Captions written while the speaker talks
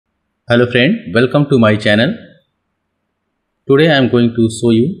Hello friend, welcome to my channel. Today I am going to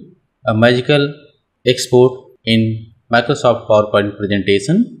show you a magical export in Microsoft PowerPoint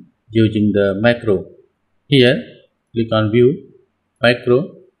presentation using the macro. Here click on view,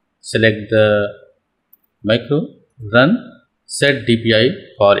 macro, select the macro, run, set DPI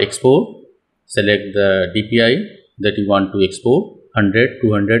for export, select the DPI that you want to export 100,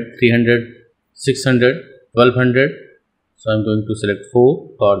 200, 300, 600, 1200. So I am going to select 4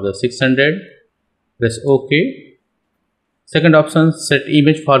 for the 600, press OK. Second option, set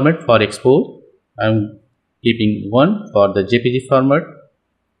image format for export. I am keeping 1 for the JPG format,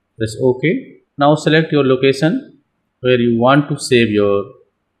 press OK. Now select your location where you want to save your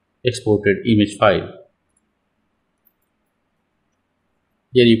exported image file.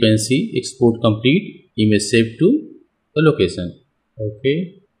 Here you can see export complete, image saved to the location.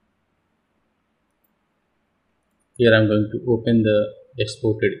 OK. Here I am going to open the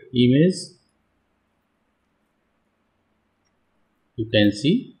exported image. You can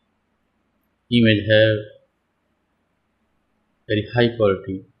see image have very high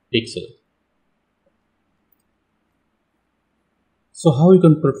quality pixel. So how you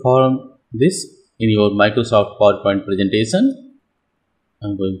can perform this in your Microsoft PowerPoint presentation? I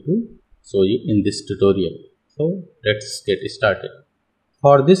am going to show you in this tutorial. So let's get started.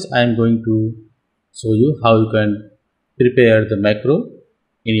 For this I am going to show you how you can prepare the macro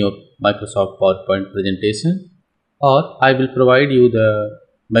in your Microsoft PowerPoint presentation, or I will provide you the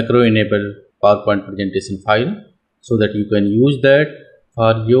macro enabled PowerPoint presentation file so that you can use that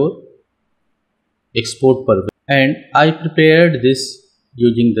for your export purpose. And I prepared this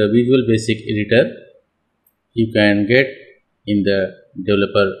using the Visual Basic editor. You can get in the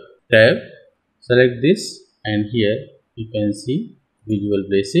developer tab, select this, and here you can see Visual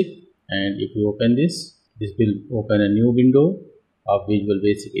Basic, and if you open this will open a new window of Visual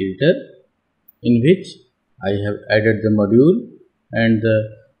Basic editor in which I have added the module and the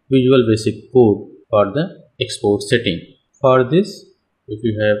Visual Basic code for the export setting. For this, if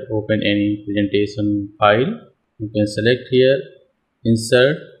you have opened any presentation file, you can select here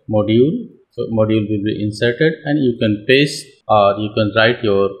insert module. So module will be inserted and you can paste or you can write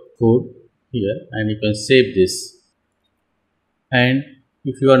your code here and you can save this. And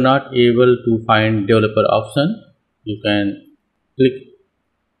if you are not able to find developer option, you can click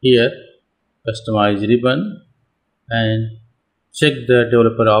here customize ribbon and check the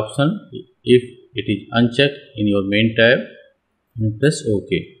developer option. If it is unchecked in your main tab, and press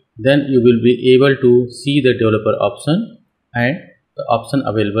OK. Then you will be able to see the developer option and the option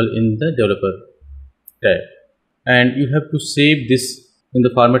available in the developer tab. And you have to save this in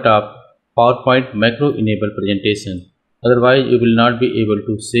the format of PowerPoint macro enabled presentation. Otherwise, you will not be able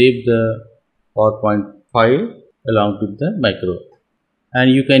to save the PowerPoint file along with the macro. And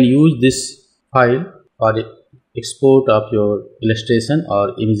you can use this file for export of your illustration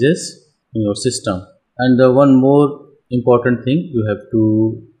or images in your system. And the one more important thing you have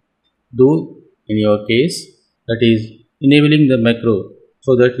to do in your case, that is enabling the macro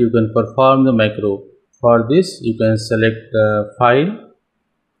so that you can perform the macro. For this, you can select the file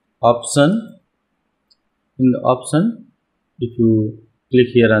option. In the option, if you click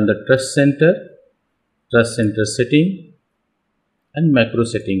here on the trust center setting and macro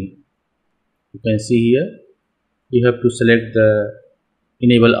setting, you can see here you have to select the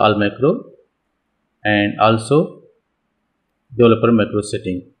enable all macro and also developer macro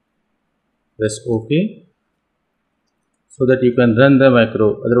setting. Press OK so that you can run the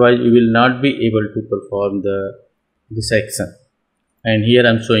macro, otherwise you will not be able to perform this action. And here I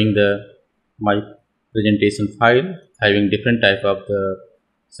am showing my presentation file having different type of the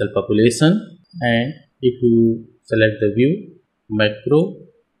cell population. And if you select the view, macro,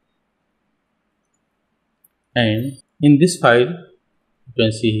 and in this file you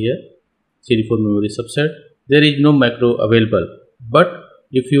can see here CD4 memory subset, there is no macro available. But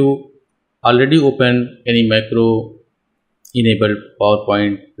if you already open any macro enabled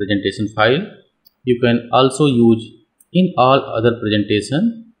PowerPoint presentation file, you can also use in all other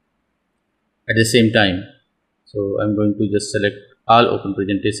presentation at the same time. So I am going to just select all open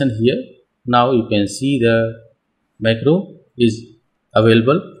presentation here. Now you can see the macro is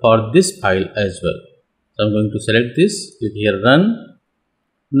available for this file as well. So I am going to select this, click here run.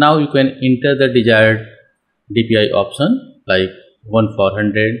 Now you can enter the desired DPI option like 1 for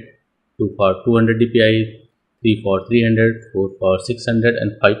 100, 2 for 200 DPI, 3 for 300, 4 for 600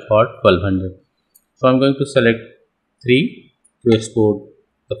 and 5 for 1200. So I am going to select 3 to export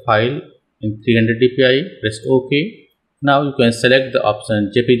the file in 300 DPI, press OK. Now you can select the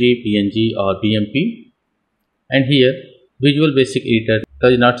option JPG, PNG or BMP, and here Visual Basic Editor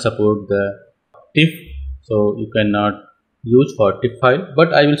does not support the TIFF, so you cannot use for TIFF file,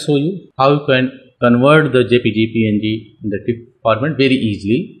 but I will show you how you can convert the JPG PNG in the TIFF format very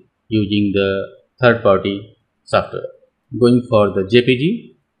easily using the third-party software. Going for the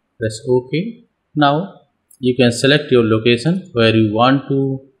JPG, press OK. Now you can select your location where you want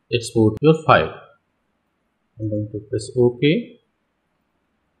to export your file. I'm going to press OK.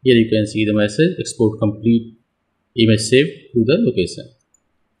 Here you can see the message export complete, image saved to the location.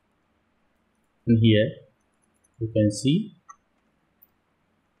 And here you can see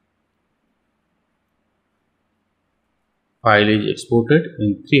file is exported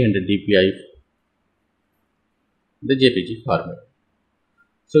in 300 dpi, the JPG format.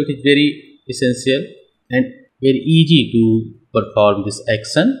 So it is very essential and very easy to perform this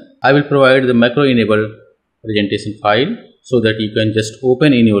action. I will provide the macro enabled presentation file so that you can just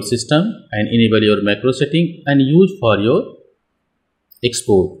open in your system and enable your macro setting and use for your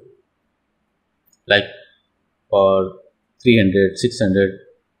export, like for 300, 600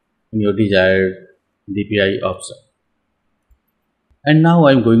 in your desired DPI option. And now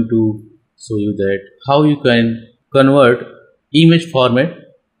I am going to show you that how you can convert image format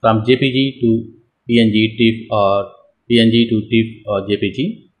from JPG to PNG, TIFF, or PNG to TIFF or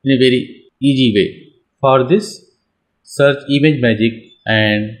JPG in a very easy way. For this, search ImageMagick,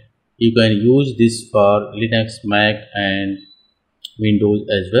 and you can use this for Linux, Mac and Windows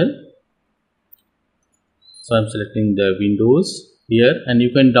as well. So I'm selecting the Windows here, and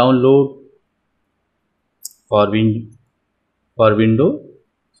you can download for Windows.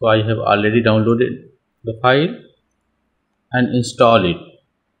 So I have already downloaded the file and install it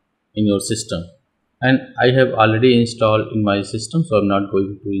in your system, and I have already installed in my system, so I'm not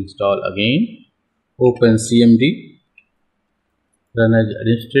going to install again. Open CMD, run as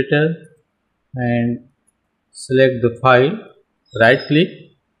administrator and select the file, right click,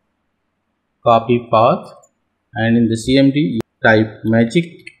 copy path, and in the CMD type magic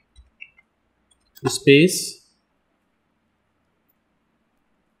space,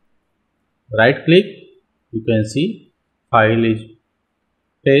 right click, you can see file is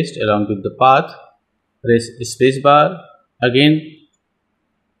pasted along with the path. Press spacebar, again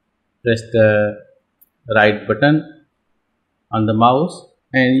press the right button on the mouse,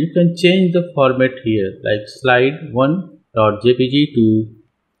 and you can change the format here, like slide1.jpg to,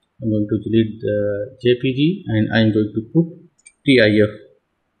 I'm going to delete the JPG and I'm going to put TIF.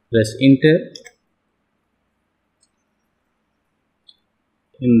 Press enter.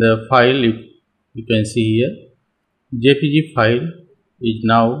 In the file you can see here JPG file is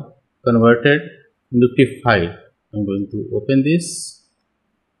now converted into TIFF file. I'm going to open this.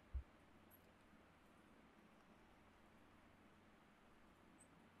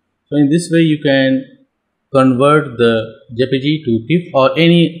 So in this way you can convert the JPG to TIFF or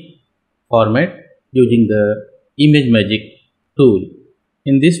any format using the ImageMagick tool.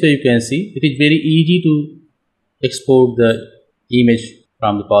 In this way you can see it is very easy to export the image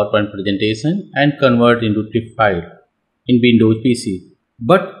from the PowerPoint presentation and convert into TIFF file in Windows PC.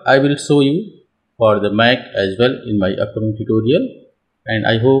 But I will show you for the Mac as well in my upcoming tutorial, and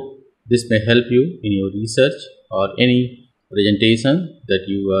I hope this may help you in your research or any presentation that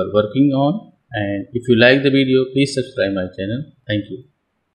you are working on. And if you like the video, please subscribe my channel. Thank you.